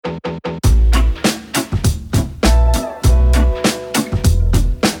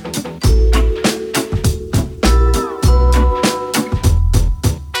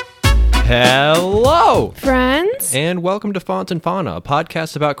Hello, friends, and welcome to Font and Fauna, a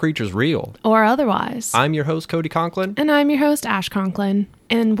podcast about creatures real. Or otherwise. I'm your host, Cody Conklin. And I'm your host, Ash Conklin.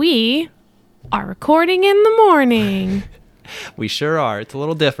 And we are recording in the morning. We sure are. It's a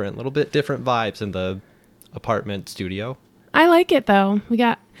little different, a little bit different vibes in the apartment studio. I like it, though. We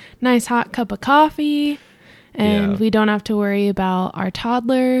got a nice hot cup of coffee, and we don't have to worry about our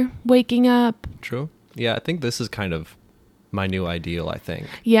toddler waking up. True. Yeah, I think this is kind of my new ideal, I think.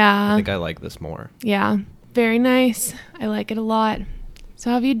 Yeah. I think I like this more. Yeah. Very nice. I like it a lot. So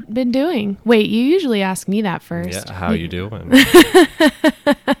how have you been doing? Wait, you usually ask me that first. Yeah, how you doing?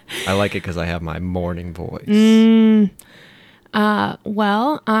 I like it because I have my morning voice.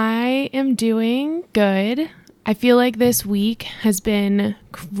 Well, I am doing good. I feel like this week has been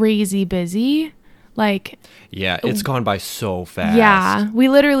crazy busy. Yeah, it's gone by so fast. Yeah, we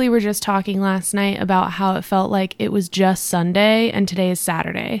literally were just talking last night about how it felt like it was just Sunday and today is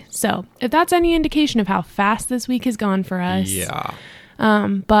Saturday. So if that's any indication of how fast this week has gone for us. Yeah.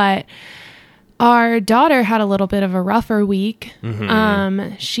 But our daughter had a little bit of a rougher week.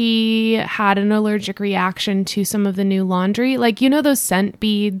 Mm-hmm. She had an allergic reaction to some of the new laundry. Those scent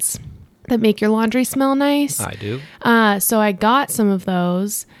beads that make your laundry smell nice? I do. So I got some of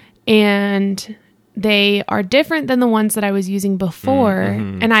those, and they are different than the ones that I was using before.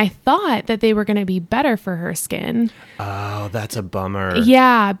 Mm-hmm. And I thought that they were going to be better for her skin. Oh, that's a bummer.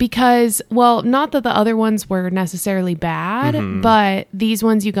 Yeah, because, not that the other ones were necessarily bad, but these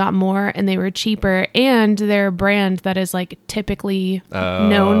ones you got more and they were cheaper, and they're a brand that is typically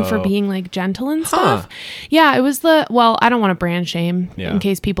known for being gentle and stuff. Yeah, it was I don't want to brand shame in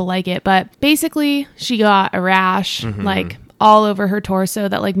case people like it, but basically she got a rash, all over her torso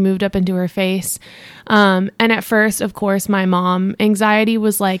that moved up into her face. And at first, of course, my mom anxiety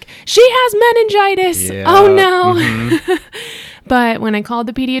was she has meningitis. Yeah. Oh no. Mm-hmm. But when I called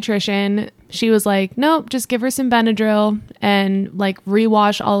the pediatrician, she was like, nope, just give her some Benadryl and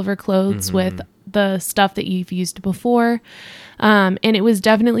rewash all of her clothes with the stuff that you've used before. And it was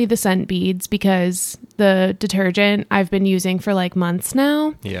definitely the scent beads, because the detergent I've been using for months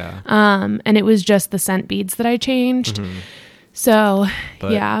now. Yeah. And it was just the scent beads that I changed. So,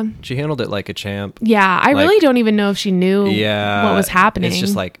 but she handled it like a champ. Yeah, I really don't even know if she knew what was happening. It's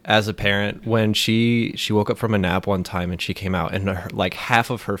just as a parent, when she woke up from a nap one time and she came out, and her,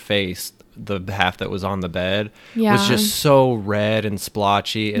 half of her face, the half that was on the bed, was just so red and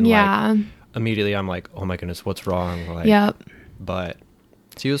splotchy, and immediately I'm like, oh my goodness, what's wrong? Yep. But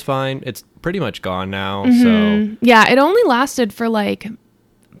she was fine. It's pretty much gone now. So yeah, it only lasted for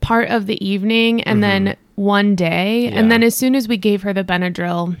part of the evening and then one day. Yeah. And then as soon as we gave her the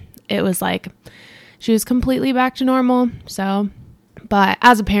Benadryl, it was she was completely back to normal. So, but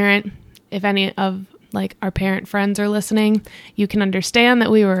as a parent, if any of our parent friends are listening, you can understand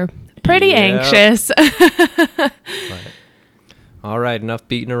that we were pretty anxious. All right, enough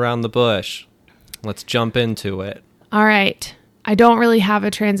beating around the bush. Let's jump into it. All right. I don't really have a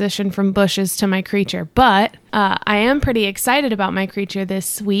transition from bushes to my creature, but I am pretty excited about my creature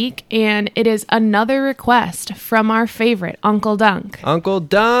this week, and it is another request from our favorite, Uncle Dunk. Uncle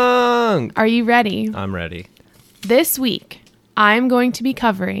Dunk! Are you ready? I'm ready. This week, I'm going to be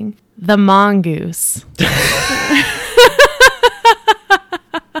covering the mongoose.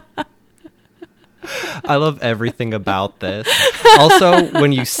 I love everything about this. Also,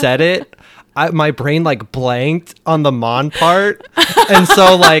 when you said it, my brain blanked on the mon part, and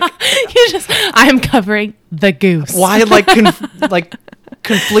so I'm covering the goose. Why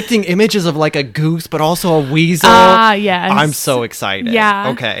conflicting images of a goose but also a weasel? Yes. I'm so excited.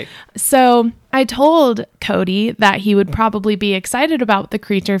 Yeah. Okay. So I told Cody that he would probably be excited about the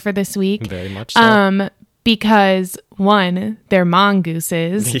creature for this week. Very much so. Because one, they're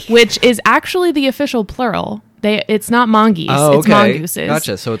mongooses, which is actually the official plural. It's not mongoose. Oh, okay. It's mongooses.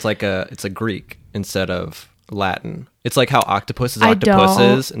 Gotcha. So it's it's a Greek instead of Latin. It's how octopus is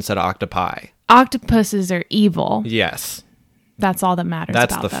octopuses instead of octopi. Octopuses are evil. Yes. That's all that matters.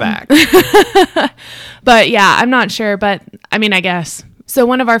 That's about the them. fact. But yeah, I'm not sure. But I mean, I guess. So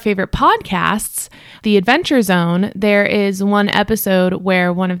one of our favorite podcasts, The Adventure Zone, there is one episode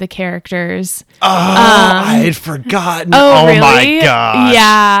where one of the characters... I had forgotten. Oh, really? My gosh.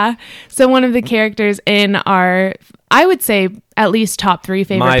 Yeah. So one of the characters in our, I would say, at least top 3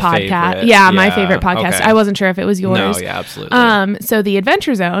 favorite podcast. Yeah, my favorite podcast. Okay. I wasn't sure if it was yours. No, yeah, absolutely. So The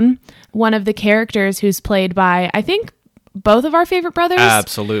Adventure Zone, one of the characters who's played by, I think, both of our favorite brothers.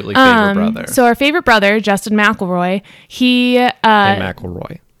 Absolutely favorite brother. So our favorite brother, Justin McElroy, he... Hey,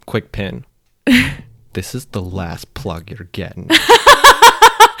 McElroy, quick pin. This is the last plug you're getting.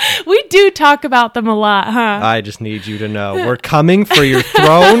 We do talk about them a lot, huh? I just need you to know. We're coming for your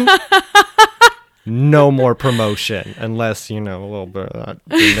throne. no more promotion unless, a little bit of that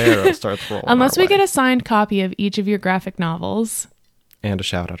dinero starts rolling. Unless we get a signed copy of each of your graphic novels. And a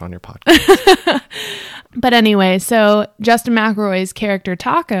shout out on your podcast. But anyway, so Justin McElroy's character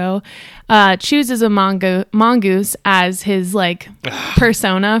Taco chooses a mongoose as his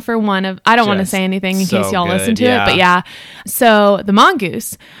persona for one of, I don't want to say anything in case y'all listen to it, but yeah. So the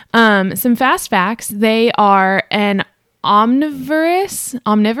mongoose, some fast facts, they are an omnivorous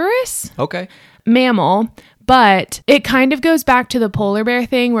mammal. But it kind of goes back to the polar bear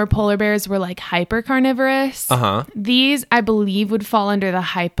thing where polar bears were hyper carnivorous. These, I believe, would fall under the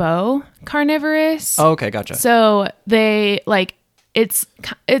hypo carnivorous. Oh, okay, gotcha. So they it's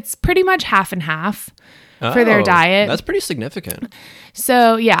pretty much half and half for their diet. That's pretty significant.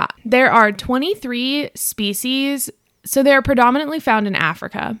 So yeah, there are 23 species. So they're predominantly found in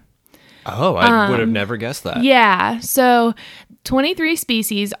Africa. Oh, I would have never guessed that. Yeah. So 23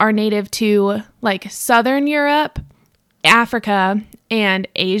 species are native to Southern Europe, Africa, and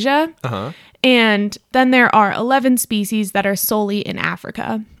Asia. And then there are 11 species that are solely in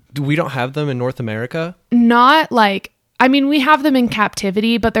Africa. We don't have them in North America? Not we have them in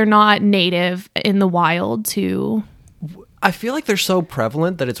captivity, but they're not native in the wild to... I feel like they're so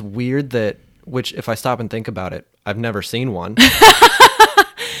prevalent that it's weird which if I stop and think about it, I've never seen one.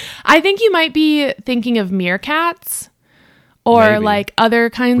 I think you might be thinking of meerkats or Maybe. Other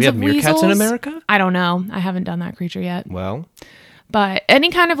kinds of weasels. We have meerkats in America? I don't know. I haven't done that creature yet. Well. But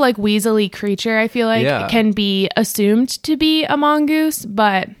any kind of weaselly creature, I feel can be assumed to be a mongoose,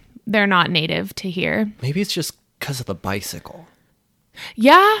 but they're not native to here. Maybe it's just because of the bicycle.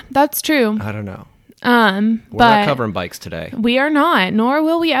 Yeah, that's true. I don't know. We're not covering bikes today. We are not, nor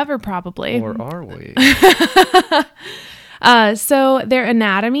will we ever probably. Or are we? So their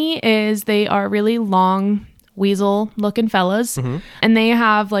anatomy is they are really long weasel looking fellas, and they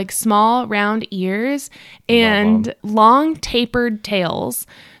have small round ears and long tapered tails.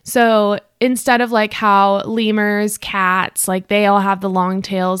 So instead of how lemurs, cats, they all have the long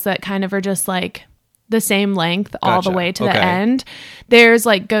tails that kind of are just the same length all the way to the end, theirs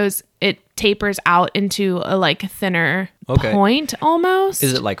it tapers out into a thinner point almost.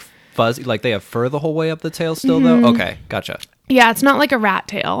 Is it fuzzy? They have fur the whole way up the tail still though? Okay, gotcha. Yeah, it's not like a rat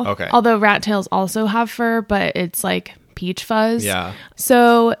tail. Okay. Although rat tails also have fur, but it's peach fuzz. Yeah.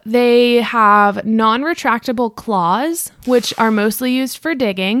 So they have non-retractable claws, which are mostly used for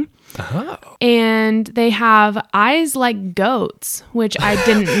digging. Oh. And they have eyes like goats, which I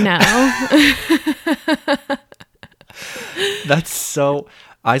didn't know. That's so...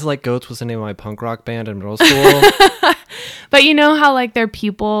 Eyes Like Goats was the name of my punk rock band in middle school. But you know how their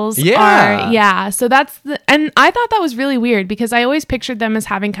pupils are? Yeah. So that's and I thought that was really weird because I always pictured them as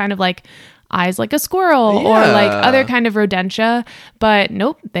having kind of eyes like a squirrel or other kind of rodentia. But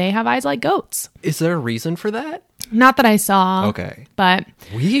nope, they have eyes like goats. Is there a reason for that? Not that I saw. Okay. But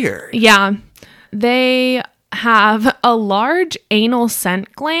weird. Yeah. They have a large anal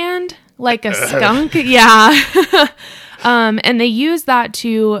scent gland, like a skunk. Yeah. And they use that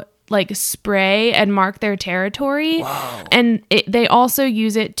to spray and mark their territory. Wow. And they also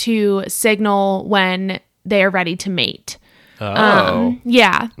use it to signal when they are ready to mate. Oh.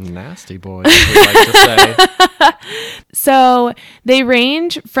 Yeah. Nasty boys, we like to say. So they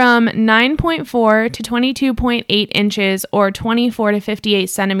range from 9.4 to 22.8 inches or 24 to 58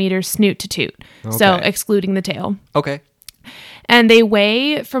 centimeters snoot to toot. Okay. So excluding the tail. Okay. And they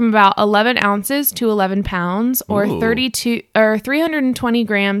weigh from about 11 ounces to 11 pounds or 320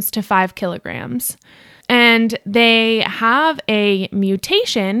 grams to 5 kilograms. And they have a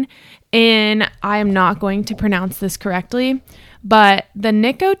mutation in, I am not going to pronounce this correctly, but the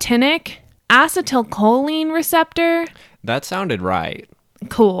nicotinic acetylcholine receptor. That sounded right.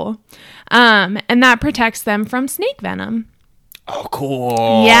 Cool. And that protects them from snake venom. Oh,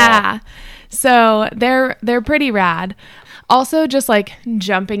 cool. Yeah. So they're pretty rad. Also, just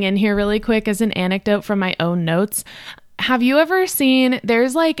jumping in here really quick as an anecdote from my own notes. Have you ever seen,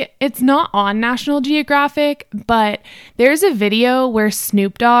 there's it's not on National Geographic, but there's a video where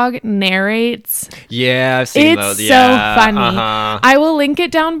Snoop Dogg narrates. Yeah, I've seen those. It's so funny. I will link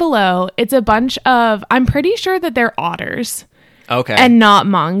it down below. It's a bunch of, I'm pretty sure that they're otters. Okay. And not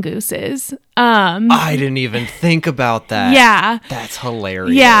mongooses. I didn't even think about that. Yeah. That's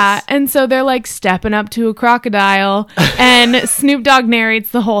hilarious. Yeah. And so they're stepping up to a crocodile and Snoop Dogg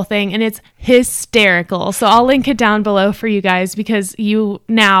narrates the whole thing and it's hysterical. So I'll link it down below for you guys because you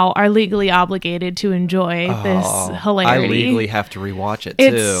now are legally obligated to enjoy this hilarity. I legally have to rewatch it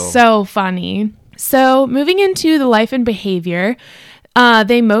too. It's so funny. So moving into the life and behavior,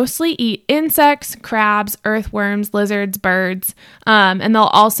 they mostly eat insects, crabs, earthworms, lizards, birds, and they'll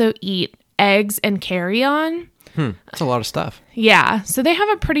also eat eggs, and carrion. That's a lot of stuff. Yeah. So they have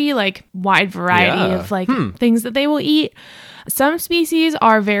a pretty like wide variety of like things that they will eat. Some species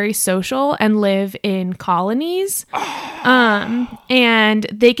are very social and live in colonies. And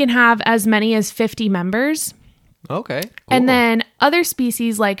they can have as many as 50 members. Okay. Cool. And then other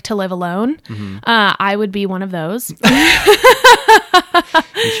species like to live alone. I would be one of those. You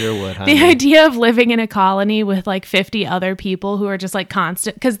sure would, huh? The idea of living in a colony with like 50 other people who are just like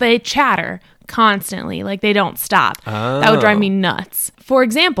constant, because they chatter constantly, like they don't stop. That would drive me nuts. For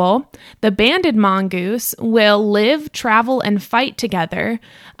example, the banded mongoose will live, travel, and fight together,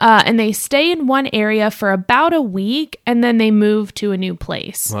 and they stay in one area for about a week, and then they move to a new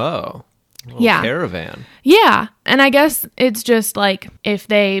place. Whoa. Yeah. Caravan. Yeah. And I guess it's just like if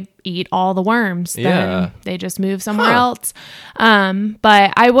they eat all the worms, then they just move somewhere else.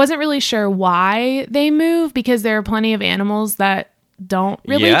 But I wasn't really sure why they move, because there are plenty of animals that don't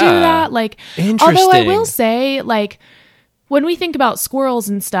really do that. Like, although I will say, like, when we think about squirrels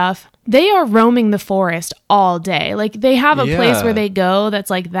and stuff, they are roaming the forest all day. Like, they have a place where they go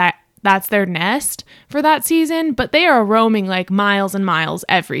that's like that's their nest for that season, but they are roaming like miles and miles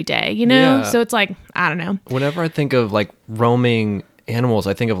every day, you know? Yeah. So it's like, I don't know. Whenever I think of like roaming animals,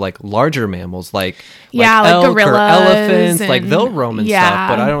 I think of like larger mammals, like elk gorillas or elephants, and, like they'll roam and stuff,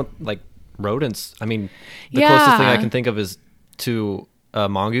 but I don't like rodents. I mean, the closest thing I can think of is to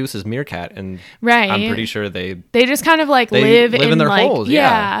mongoose is meerkat, and I'm pretty sure they just kind of like live in their like, holes.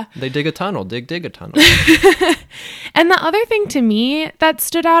 Yeah. They dig a tunnel, dig a tunnel. And the other thing to me that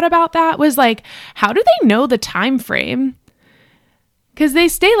stood out about that was like, how do they know the time frame? Because they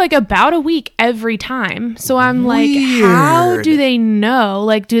stay like about a week every time. So I'm like, how do they know?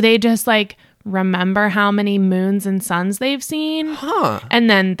 Like, do they just like remember how many moons and suns they've seen? And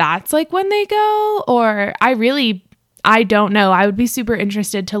then that's like when they go? Or I don't know. I would be super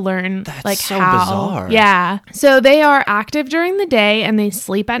interested to learn That's so bizarre. Yeah. So they are active during the day and they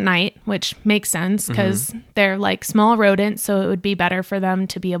sleep at night, which makes sense because they're like small rodents. So it would be better for them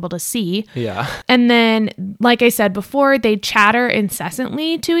to be able to see. Yeah. And then, like I said before, they chatter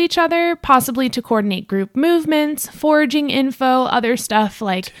incessantly to each other, possibly to coordinate group movements, foraging info, other stuff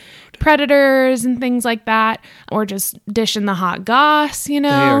like predators and things like that, or just dishing the hot goss, you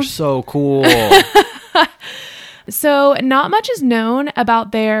know? They are so cool. So not much is known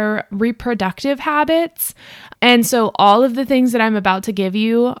about their reproductive habits. And so all of the things that I'm about to give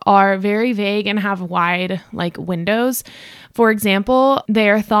you are very vague and have wide like windows. For example, they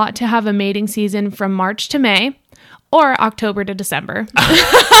are thought to have a mating season from March to May or October to December.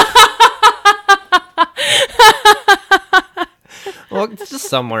 Well, it's just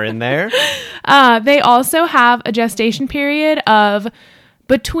somewhere in there. They also have a gestation period of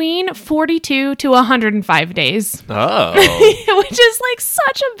between 42 to 105 days. Oh. Which is like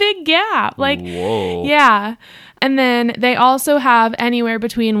such a big gap. Like, whoa. Yeah. And then they also have anywhere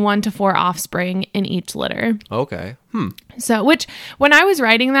between 1 to 4 offspring in each litter. Okay. So, which when I was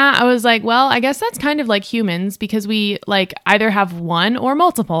writing that, I was like, well, I guess that's kind of like humans because we like either have one or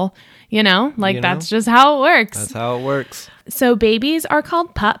multiple, you know, like that's just how it works. That's how it works. So babies are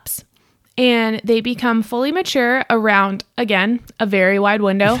called pups. And they become fully mature around, again, a very wide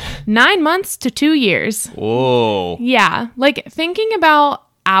window, 9 months to 2 years. Whoa. Yeah. Like thinking about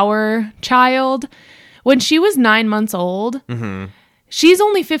our child, when she was 9 months old, she's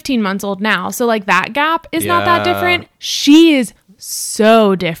only 15 months old now. So like that gap is not that different. She is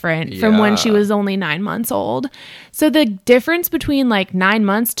so different from when she was only 9 months old. So the difference between like 9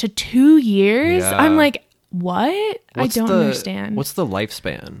 months to 2 years, I'm like, what? I don't understand. What's the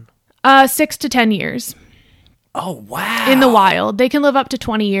lifespan? 6 to 10 years. Oh, wow. In the wild. They can live up to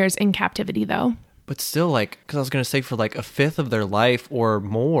 20 years in captivity, though. But still, like, because I was going to say for like a fifth of their life or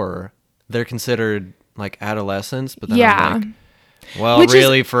more, they're considered like adolescents. But then I'm like, well, which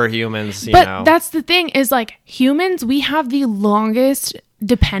really for humans, you know. But that's the thing is like humans, we have the longest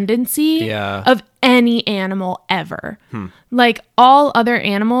dependency of any animal ever. Like all other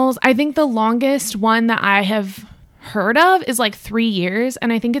animals, I think the longest one that I have heard of is like 3 years,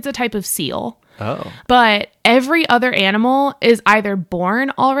 and I think it's a type of seal. Oh. But every other animal is either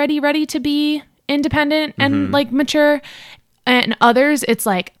born already ready to be independent and like mature, and others it's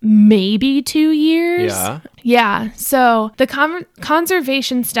like maybe 2 years. Yeah. So the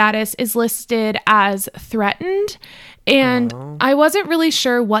conservation status is listed as threatened, and I wasn't really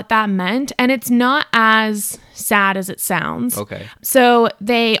sure what that meant, and it's not as sad as it sounds. Okay. So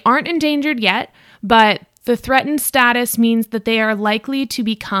they aren't endangered yet, but the threatened status means that they are likely to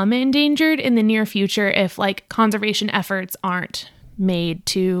become endangered in the near future if like conservation efforts aren't made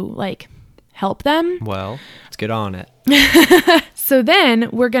to like help them. Well, let's get on it. So then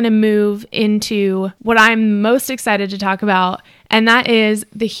we're going to move into what I'm most excited to talk about, and that is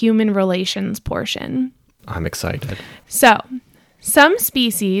the human relations portion. I'm excited. So, some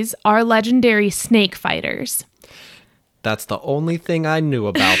species are legendary snake fighters. That's the only thing I knew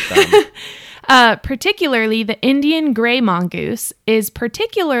about them. Particularly, the Indian gray mongoose is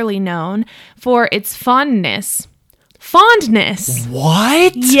particularly known for its fondness.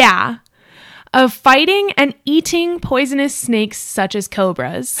 What? Yeah. Of fighting and eating poisonous snakes such as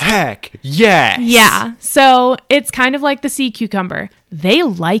cobras. Heck, yes. Yeah. So it's kind of like the sea cucumber. They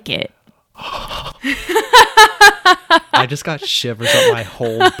like it. I just got shivers up my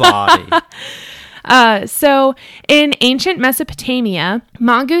whole body. So in ancient Mesopotamia,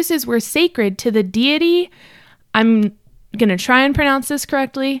 mongooses were sacred to the deity, I'm going to try and pronounce this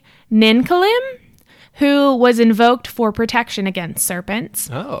correctly, Ninkalim, who was invoked for protection against serpents.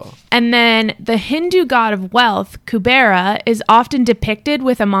 Oh. And then the Hindu god of wealth, Kubera, is often depicted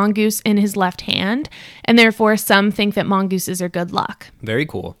with a mongoose in his left hand, and therefore some think that mongooses are good luck. Very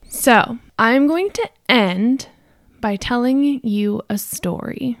cool. So, I'm going to end by telling you a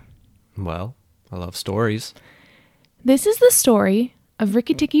story. Well, I love stories. This is the story of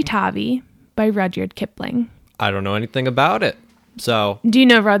Rikki-Tikki Tavi by Rudyard Kipling. I don't know anything about it. So, do you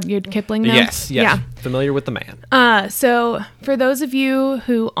know Rudyard Kipling though? Yes. Yeah. Familiar with the man. So for those of you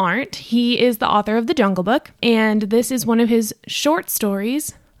who aren't, he is the author of The Jungle Book, and this is one of his short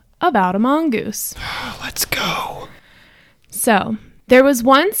stories about a mongoose. Let's go. So, there was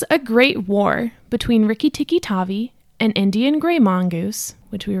once a great war between Rikki-Tikki Tavi and Indian gray mongoose,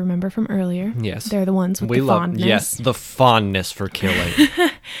 which we remember from earlier. Yes. They're the ones with the fondness. Yes, the fondness for killing.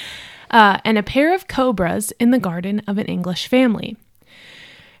 And a pair of cobras in the garden of an English family.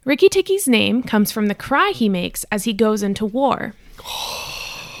 Rikki-Tikki's name comes from the cry he makes as he goes into war.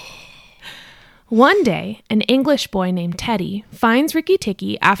 One day, an English boy named Teddy finds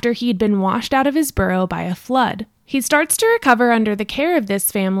Rikki-Tikki after he'd been washed out of his burrow by a flood. He starts to recover under the care of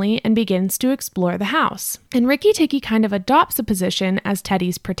this family and begins to explore the house. And Rikki-Tikki kind of adopts a position as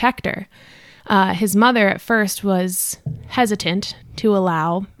Teddy's protector. His mother at first was hesitant to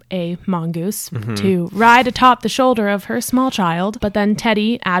allow a mongoose to ride atop the shoulder of her small child, but then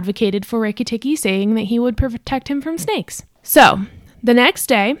Teddy advocated for Rikki-Tikki, saying that he would protect him from snakes. So, the next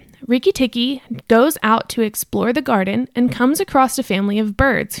day, Rikki-Tikki goes out to explore the garden and comes across a family of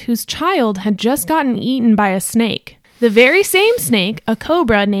birds whose child had just gotten eaten by a snake. The very same snake, a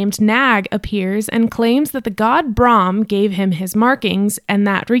cobra named Nag, appears and claims that the god Brahm gave him his markings and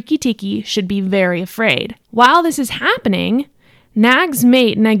that Rikki-Tikki should be very afraid. While this is happening, Nag's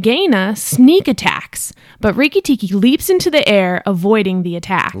mate, Nagaina, sneak attacks, but Rikki-Tikki leaps into the air, avoiding the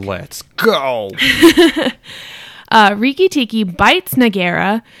attack. Let's go! Rikki-Tikki bites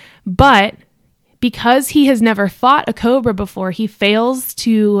Nagaina, but because he has never fought a cobra before, he fails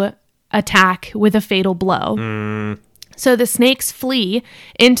to attack with a fatal blow. So the snakes flee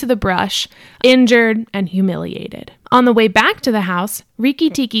into the brush, injured and humiliated. On the way back to the house,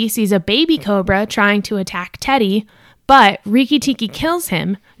 Rikki-Tikki sees a baby cobra trying to attack Teddy, but Rikki-Tikki kills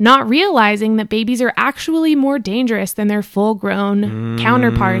him, not realizing that babies are actually more dangerous than their full-grown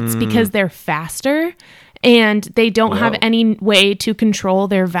counterparts because they're faster and they don't have any way to control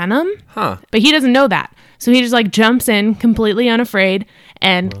their venom. But he doesn't know that. So he just jumps in completely unafraid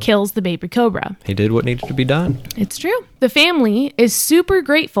and kills the baby cobra. He did what needed to be done. It's true. The family is super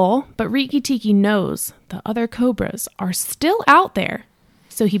grateful, but Rikki-Tikki knows the other cobras are still out there.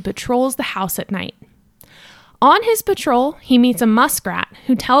 So he patrols the house at night. On his patrol, he meets a muskrat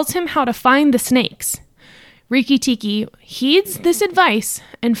who tells him how to find the snakes. Rikki-Tikki heeds this advice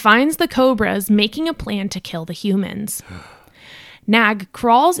and finds the cobras making a plan to kill the humans. Nag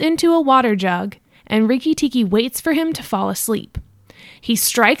crawls into a water jug, and Rikki-Tikki waits for him to fall asleep. He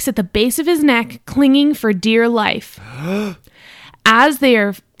strikes at the base of his neck, clinging for dear life. As they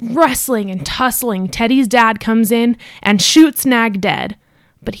are wrestling and tussling, Teddy's dad comes in and shoots Nag dead.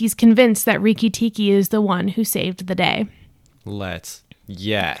 But he's convinced that Rikki-Tikki is the one who saved the day.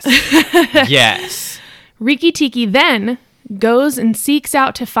 Yes. Yes. Rikki-Tikki then goes and seeks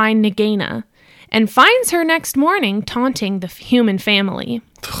out to find Nagaina and finds her next morning taunting the human family.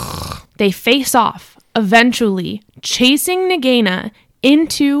 They face off, eventually chasing Nagaina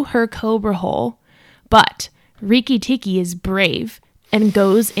into her cobra hole. But Rikki-Tikki is brave and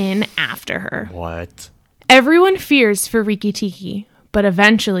goes in after her. What? Everyone fears for Rikki-Tikki, but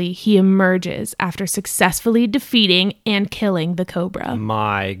eventually he emerges after successfully defeating and killing the cobra.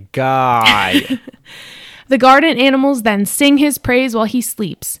 My God. The garden animals then sing his praise while he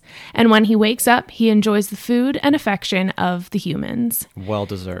sleeps, and when he wakes up, he enjoys the food and affection of the humans. Well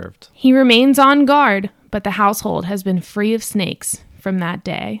deserved. He remains on guard, but the household has been free of snakes from that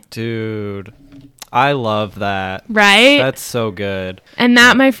day. Dude, I love that. Right? That's so good. And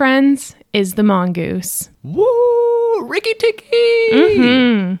that, my friends, is the mongoose. Woo! Ricky Ticky!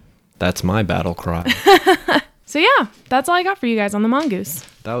 Mm-hmm. That's my battle cry. So yeah, that's all I got for you guys on the mongoose.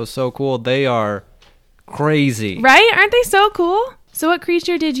 That was so cool. They are crazy. Right? Aren't they so cool? So what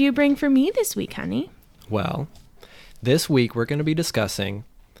creature did you bring for me this week, honey? Well, this week we're going to be discussing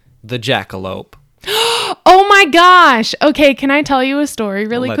the jackalope. Oh my gosh. Okay, can I tell you a story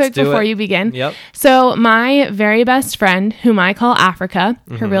really quick before you begin? Yep. So my very best friend, whom I call Africa,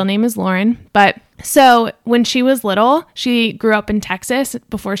 her real name is Lauren, but so when she was little, she grew up in Texas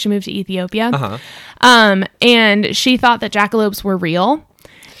before she moved to Ethiopia. And she thought that jackalopes were real.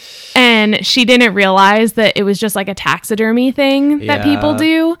 And she didn't realize that it was just like a taxidermy thing that people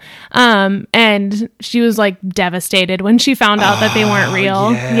do. And she was like devastated when she found out that they weren't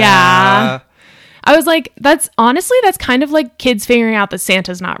real. Yeah. I was like, that's kind of like kids figuring out that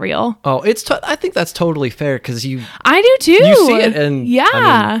Santa's not real. Oh, I think that's totally fair because I do too. You see it, and yeah,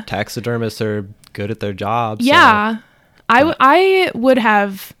 I mean, taxidermists are good at their job. Yeah, so. I would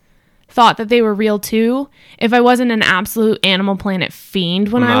have thought that they were real too if I wasn't an absolute Animal Planet fiend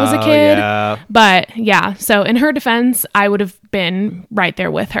when I was a kid. Yeah. But yeah, so in her defense, I would have been right there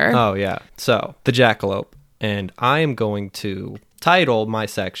with her. Oh yeah. So the jackalope, and I am going to title my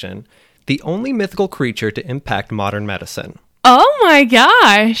section "The Only Mythical Creature to Impact Modern Medicine." Oh my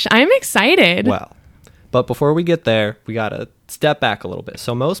gosh, I'm excited. Well, but before we get there, we gotta step back a little bit.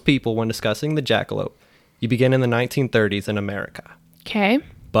 So most people, when discussing the jackalope, you begin in the 1930s in America. Okay.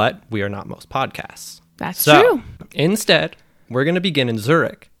 But we are not most podcasts. That's true. Instead, we're going to begin in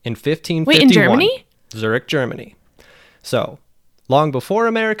Zurich in 1551. Wait, in Germany? Zurich, Germany. So, long before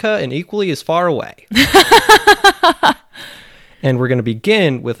America and equally as far away. And we're going to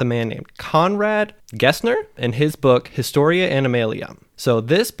begin with a man named Conrad Gessner and his book, Historia Animalium. So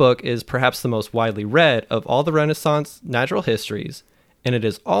this book is perhaps the most widely read of all the Renaissance natural histories, and it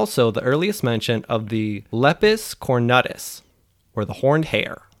is also the earliest mention of the Lepus cornutus, or the horned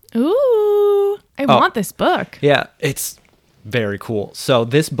hare. Ooh, I want this book. Yeah, it's very cool. So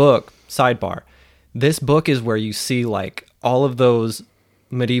this book, sidebar, this book is where you see like all of those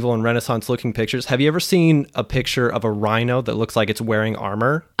medieval and Renaissance looking pictures. Have you ever seen a picture of a rhino that looks like it's wearing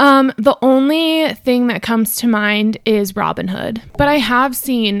armor? The only thing that comes to mind is Robin Hood. But I have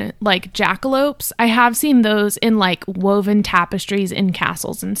seen like jackalopes. I have seen those in like woven tapestries in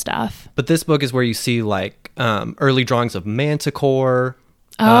castles and stuff. But this book is where you see like early drawings of manticore.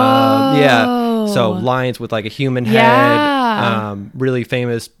 Oh. Yeah. So lions with like a human head. Really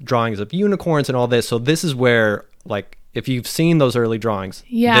famous drawings of unicorns and all this. So this is where like if you've seen those early drawings,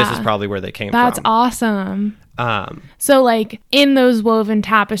 this is probably where they came from. That's awesome. So like in those woven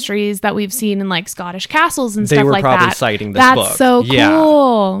tapestries that we've seen in like Scottish castles and stuff like that. They were probably citing this book. That's so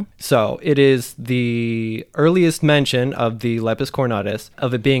cool. So it is the earliest mention of the Lepus cornutus,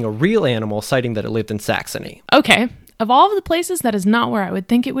 of it being a real animal, citing that it lived in Saxony. Okay. Of all of the places, that is not where I would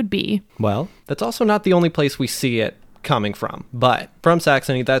think it would be. Well, that's also not the only place we see it coming from. But from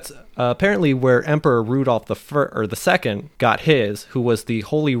Saxony, that's apparently where Emperor Rudolph II got his, who was the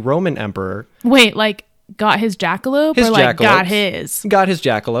Holy Roman Emperor. Wait, like got his jackalope, or like got his? Got his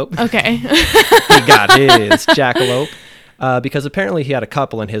jackalope. Okay. He got his jackalope because apparently he had a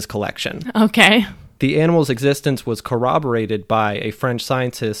couple in his collection. Okay. The animal's existence was corroborated by a French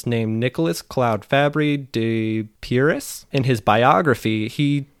scientist named Nicolas Claude Fabry de Pieris. In his biography,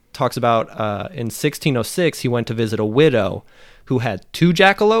 he talks about in 1606, he went to visit a widow who had 2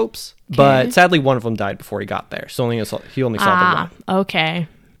 jackalopes, but sadly one of them died before he got there. So he only saw the one. Okay.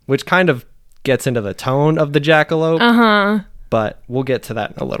 Which kind of gets into the tone of the jackalope. Uh-huh. But we'll get to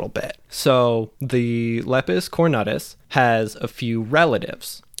that in a little bit. So the Lepus cornutus has a few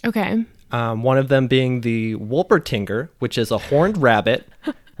relatives. Okay. One of them being the Wolpertinger, which is a horned rabbit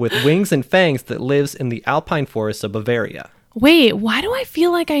with wings and fangs that lives in the alpine forests of Bavaria. Wait, why do I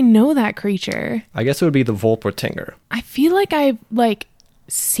feel like I know that creature? I guess it would be the Wolpertinger. I feel like I've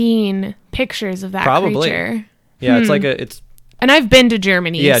seen pictures of that creature. Yeah, it's and I've been to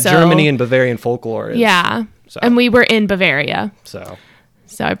Germany. Yeah, so, Germany and Bavarian folklore. And we were in Bavaria. So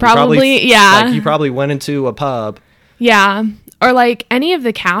I probably you probably went into a pub. Yeah. Or like any of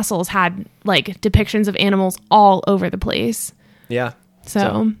the castles had like depictions of animals all over the place. Yeah.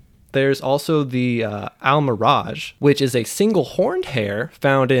 So there's also the Al-Miraj, which is a single horned hare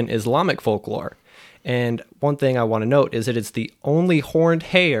found in Islamic folklore. And one thing I want to note is that it's the only horned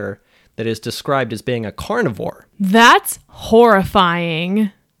hare that is described as being a carnivore. That's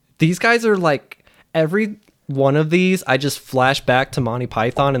horrifying. These guys are like every one of these, I just flash back to Monty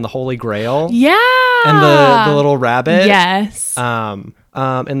Python and the Holy Grail. Yeah. And the little rabbit. Yes. And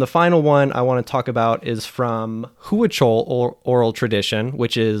the final one I want to talk about is from Huichol oral tradition,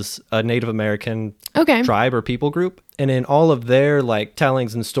 which is a Native American tribe or people group. And in all of their like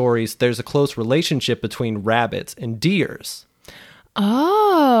tellings and stories, there's a close relationship between rabbits and deers.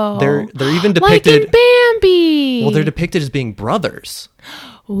 Oh. They're even depicted like in Bambi. Well, they're depicted as being brothers.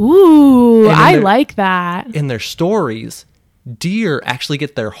 Ooh, I like that. In their stories, deer actually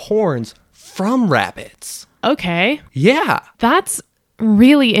get their horns from rabbits. Okay. Yeah. That's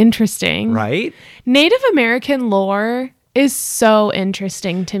really interesting. Right? Native American lore is so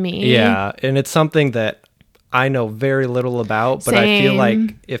interesting to me. Yeah, and it's something that I know very little about, but I feel like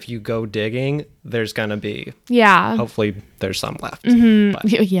if you go digging, there's going to be. Yeah. Hopefully there's some left.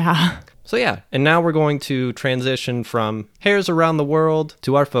 Mm-hmm. Yeah. So yeah, and now we're going to transition from hares around the world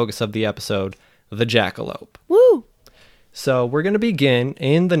to our focus of the episode, the jackalope. Woo! So we're going to begin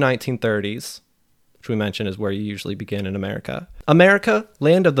in the 1930s, which we mentioned is where you usually begin in America. America,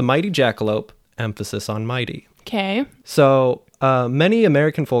 land of the mighty jackalope, emphasis on mighty. Okay. So many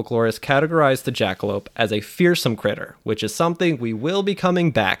American folklorists categorize the jackalope as a fearsome critter, which is something we will be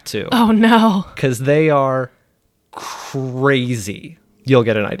coming back to. Oh no. Because they are crazy. You'll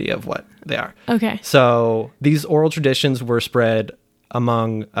get an idea of what they are. Okay. So these oral traditions were spread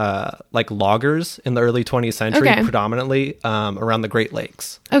among like loggers in the early 20th century, predominantly around the Great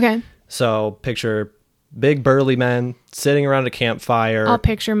Lakes. Okay. So picture big burly men sitting around a campfire. I'll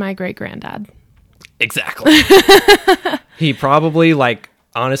picture my great-granddad. Exactly. He probably like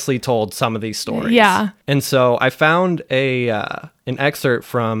honestly told some of these stories. Yeah. And so I found an excerpt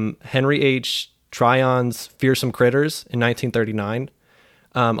from Henry H. Tryon's Fearsome Critters in 1939.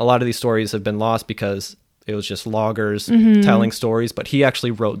 A lot of these stories have been lost because it was just loggers telling stories, but he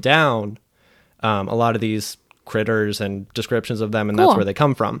actually wrote down a lot of these critters and descriptions of them, and that's where they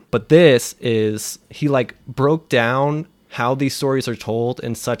come from. But this is, he like broke down how these stories are told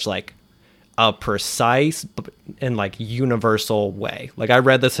in such like a precise and like universal way. Like I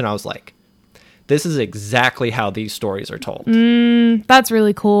read this and I was like, this is exactly how these stories are told. That's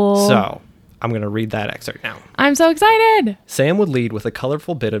really cool. So I'm going to read that excerpt now. I'm so excited. Sam would lead with a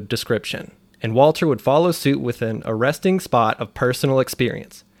colorful bit of description, and Walter would follow suit with an arresting spot of personal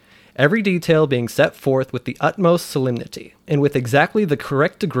experience, every detail being set forth with the utmost solemnity, and with exactly the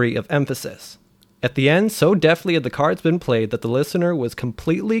correct degree of emphasis. At the end, so deftly had the cards been played that the listener was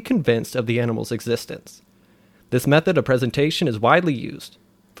completely convinced of the animal's existence. This method of presentation is widely used.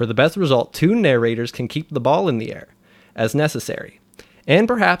 For the best result, two narrators can keep the ball in the air, as necessary, and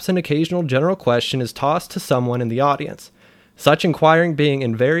perhaps an occasional general question is tossed to someone in the audience, such inquiring being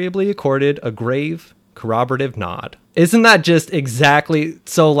invariably accorded a grave, corroborative nod. Isn't that just exactly,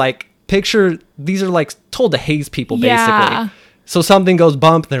 so like, picture, these are like told to haze people, basically. So something goes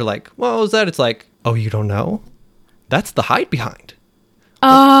bump, and they're like, what was that? It's like, oh, you don't know? That's the hide behind.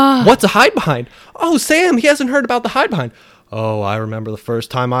 What's a hide behind? Oh, Sam, he hasn't heard about the hide behind. Oh, I remember the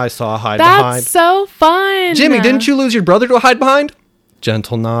first time I saw a hide behind. That's so fun. Jimmy, didn't you lose your brother to a hide behind?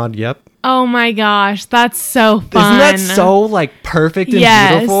 Gentle nod, yep. Oh my gosh, that's so fun. Isn't that so like perfect and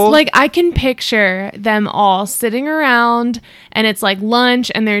beautiful? Like I can picture them all sitting around and it's like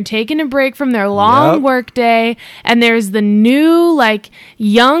lunch and they're taking a break from their long work day, and there's the new like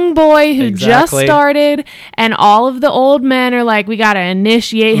young boy who just started, and all of the old men are like, we got to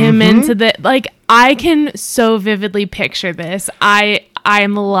initiate him into the, like, I can so vividly picture this.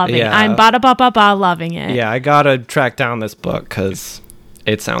 I'm loving it. I'm loving it. Yeah, I gotta track down this book because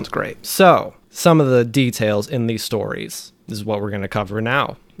it sounds great. So, some of the details in these stories is what we're going to cover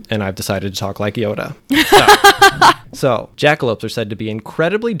now. And I've decided to talk like Yoda. So, jackalopes are said to be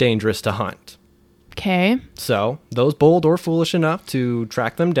incredibly dangerous to hunt. Okay. So, those bold or foolish enough to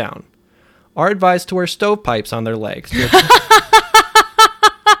track them down are advised to wear stovepipes on their legs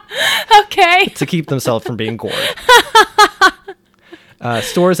to keep themselves from being gored.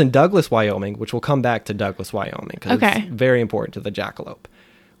 Stores in Douglas, Wyoming, which we'll come back to Douglas, Wyoming, because it's very important to the jackalope.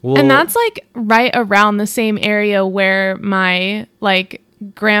 And that's like right around the same area where my like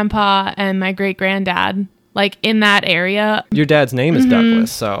grandpa and my great granddad, like in that area. Your dad's name is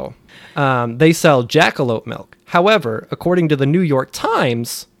Douglas, so they sell jackalope milk. However, according to the New York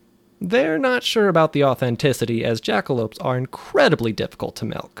Times, they're not sure about the authenticity, as jackalopes are incredibly difficult to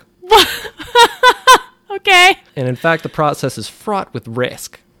milk. Okay. And in fact, the process is fraught with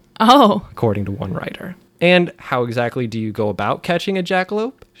risk. Oh. According to one writer. And how exactly do you go about catching a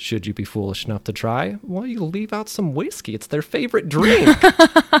jackalope? Should you be foolish enough to try? Well, you leave out some whiskey. It's their favorite drink.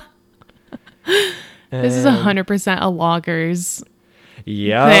 This is 100% a loggers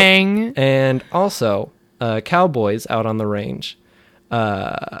thing. And also, cowboys out on the range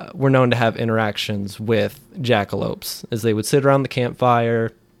were known to have interactions with jackalopes as they would sit around the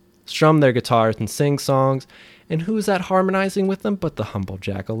campfire, strum their guitars, and sing songs. And who's that harmonizing with them but the humble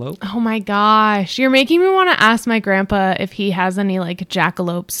jackalope? Oh my gosh. You're making me want to ask my grandpa if he has any like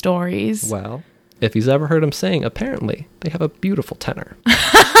jackalope stories. Well, if he's ever heard him sing, apparently they have a beautiful tenor.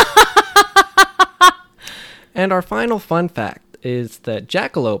 And our final fun fact is that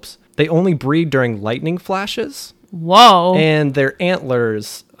jackalopes, they only breed during lightning flashes. Whoa. And their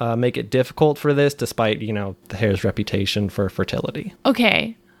antlers make it difficult for this, despite, the hare's reputation for fertility.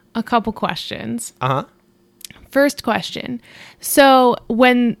 Okay, a couple questions. Uh-huh. First question. So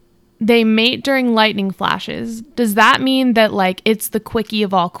when they mate during lightning flashes, does that mean that like it's the quickie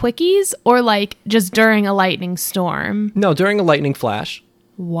of all quickies, or like just during a lightning storm? No, during a lightning flash.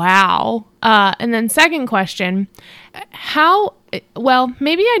 Wow. And then second question, maybe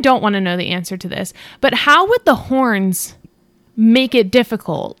I don't want to know the answer to this, but how would the horns make it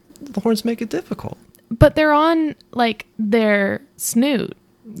difficult? The horns make it difficult. But they're on like their snoot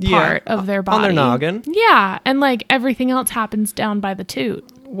part of their body. On their noggin. Yeah. And like everything else happens down by the toot.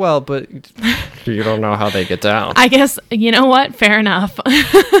 Well, but you don't know how they get down. I guess, you know what? Fair enough.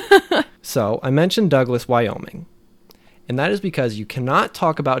 So I mentioned Douglas, Wyoming. And that is because you cannot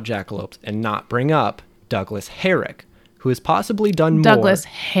talk about jackalopes and not bring up Douglas Herrick, who has possibly done more. Douglas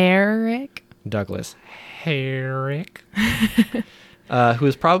Herrick? Douglas Herrick. Who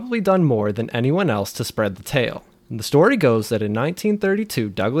has probably done more than anyone else to spread the tale. And the story goes that in 1932,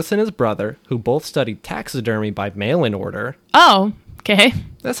 Douglas and his brother, who both studied taxidermy by mail-in order. Oh, okay.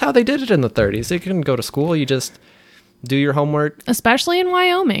 That's how they did it in the 30s. You couldn't go to school. You just do your homework. Especially in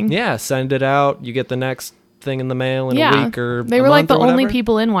Wyoming. Yeah, send it out. You get the next thing in the mail in a week or they were like the only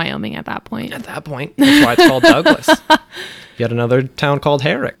people in Wyoming at that point. At that point. That's why it's called Douglas. Yet another town called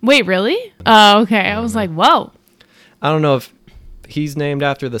Herrick. Wait, really? Oh, okay. I was like, whoa. I don't know if he's named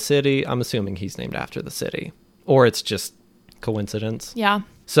after the city. I'm assuming he's named after the city. Or it's just coincidence. Yeah.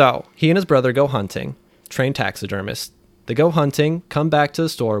 So he and his brother go hunting, trained taxidermists. They go hunting, come back to the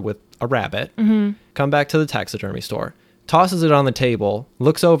store with a rabbit, come back to the taxidermy store, tosses it on the table,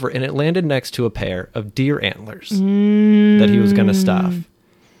 looks over, and it landed next to a pair of deer antlers that he was going to stuff.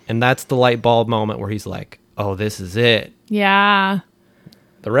 And that's the light bulb moment where he's like, oh, this is it. Yeah.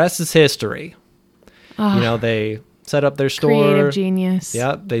 The rest is history. They set up their store. Creative genius.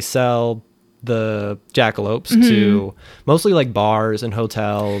 Yep. They sell the jackalopes to mostly like bars and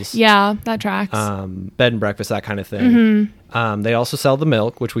hotels. Yeah, that tracks. Bed and breakfast, that kind of thing. They also sell the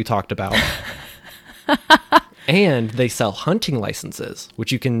milk, which we talked about. And they sell hunting licenses,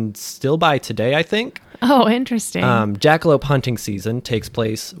 which you can still buy today, I think. Oh, interesting. Jackalope hunting season takes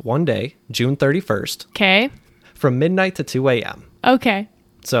place one day, June 31st. Okay. From midnight to 2 a.m. Okay.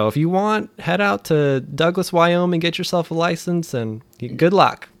 So if you want, head out to Douglas, Wyoming, get yourself a license, and good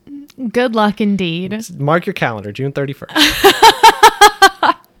luck. Good luck indeed. Just mark your calendar, June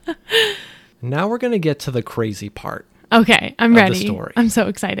 31st. Now we're going to get to the crazy part. Okay, I'm ready. The story. I'm so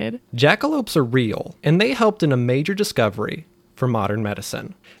excited. Jackalopes are real, and they helped in a major discovery for modern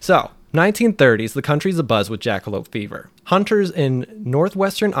medicine. So, 1930s, the country's abuzz with jackalope fever. Hunters in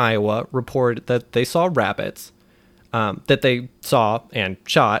northwestern Iowa reported that they saw rabbits, that they saw and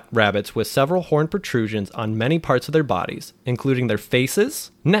shot rabbits with several horn protrusions on many parts of their bodies, including their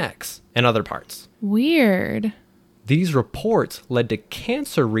faces, necks, and other parts. Weird. These reports led to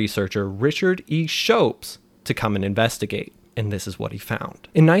cancer researcher Richard E. Shopes to come and investigate, and this is what he found.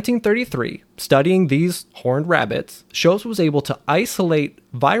 In 1933, studying these horned rabbits, Shopes was able to isolate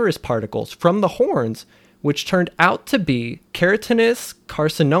virus particles from the horns, which turned out to be keratinous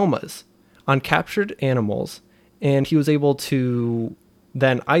carcinomas on captured animals, and he was able to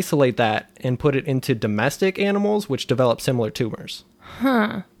then isolate that and put it into domestic animals, which developed similar tumors.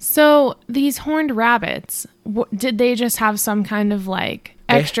 Huh. So these horned rabbits, did they just have some kind of like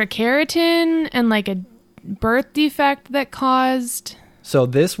extra keratin and like a birth defect that caused? So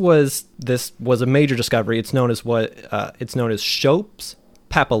this was a major discovery. It's known as Shopes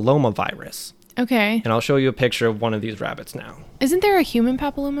papillomavirus. Okay. And I'll show you a picture of one of these rabbits now. Isn't there a human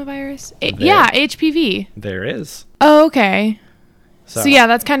papillomavirus? Yeah, HPV. There is. Oh, okay. So yeah,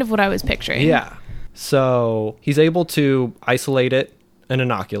 that's kind of what I was picturing. Yeah. So he's able to isolate it and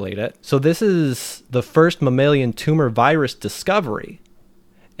inoculate it. So this is the first mammalian tumor virus discovery.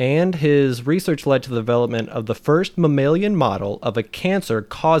 And his research led to the development of the first mammalian model of a cancer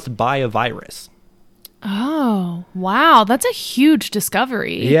caused by a virus. Oh, wow. That's a huge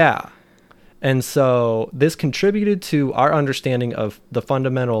discovery. Yeah. And so this contributed to our understanding of the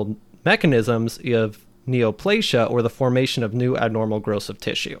fundamental mechanisms of neoplasia, or the formation of new abnormal growths of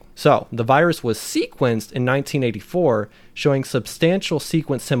tissue. So, the virus was sequenced in 1984, showing substantial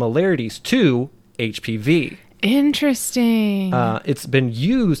sequence similarities to HPV. Interesting. It's been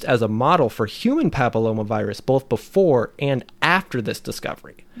used as a model for human papillomavirus both before and after this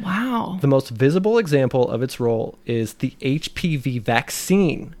discovery. Wow. The most visible example of its role is the HPV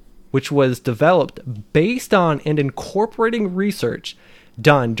vaccine, which was developed based on and incorporating research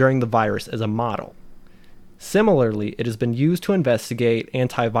done during the virus as a model. Similarly, it has been used to investigate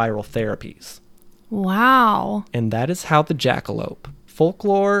antiviral therapies. Wow. And that is how the jackalope,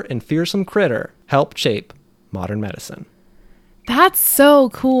 folklore and fearsome critter, helped shape modern medicine. That's so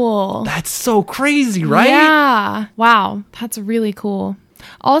cool. That's so crazy, right? Yeah. Wow. That's really cool.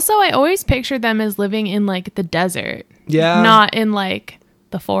 Also, I always pictured them as living in like the desert. Yeah. Not in like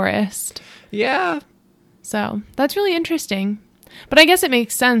the forest. Yeah. So that's really interesting. But I guess it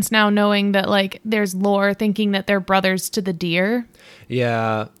makes sense now knowing that like there's lore thinking that they're brothers to the deer.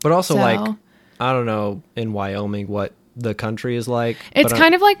 Yeah. But also like, I don't know in Wyoming what the country is like. It's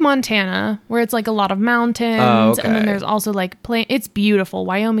kind of like Montana, where it's like a lot of mountains, and then there's also like it's beautiful.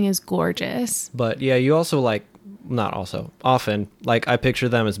 Wyoming is gorgeous. But yeah, you also like often like I picture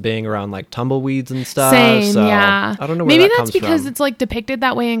them as being around like tumbleweeds and stuff. Same, so yeah. I don't know where maybe that that's comes because from. it's like depicted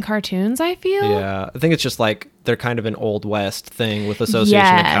that way in cartoons, I feel. Yeah, I think it's just like they're kind of an Old West thing with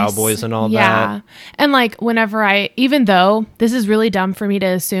association of cowboys and all that. And like whenever even though this is really dumb for me to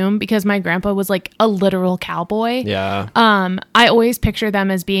assume because my grandpa was like a literal cowboy. Yeah. I always picture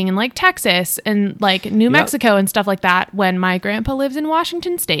them as being in like Texas and like New Mexico and stuff like that when my grandpa lives in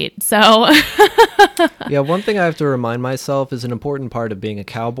Washington State. So yeah, one thing I have to remind myself is an important part of being a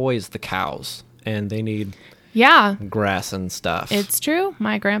cowboy is the cows, and they need grass and stuff. It's true.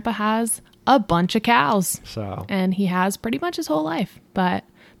 My grandpa has a bunch of cows. So. And he has pretty much his whole life. But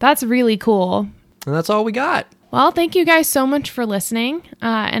that's really cool. And that's all we got. Well, thank you guys so much for listening.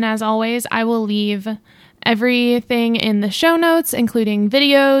 And as always, I will leave everything in the show notes, including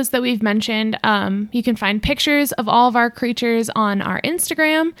videos that we've mentioned. You can find pictures of all of our creatures on our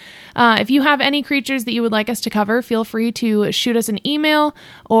Instagram. If you have any creatures that you would like us to cover, feel free to shoot us an email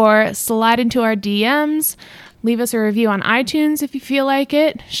or slide into our DMs. Leave us a review on iTunes if you feel like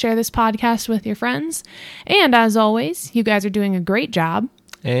it. Share this podcast with your friends. And as always, you guys are doing a great job.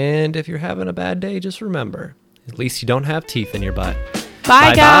 And if you're having a bad day, just remember, at least you don't have teeth in your butt.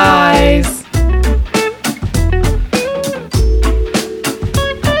 Bye, guys.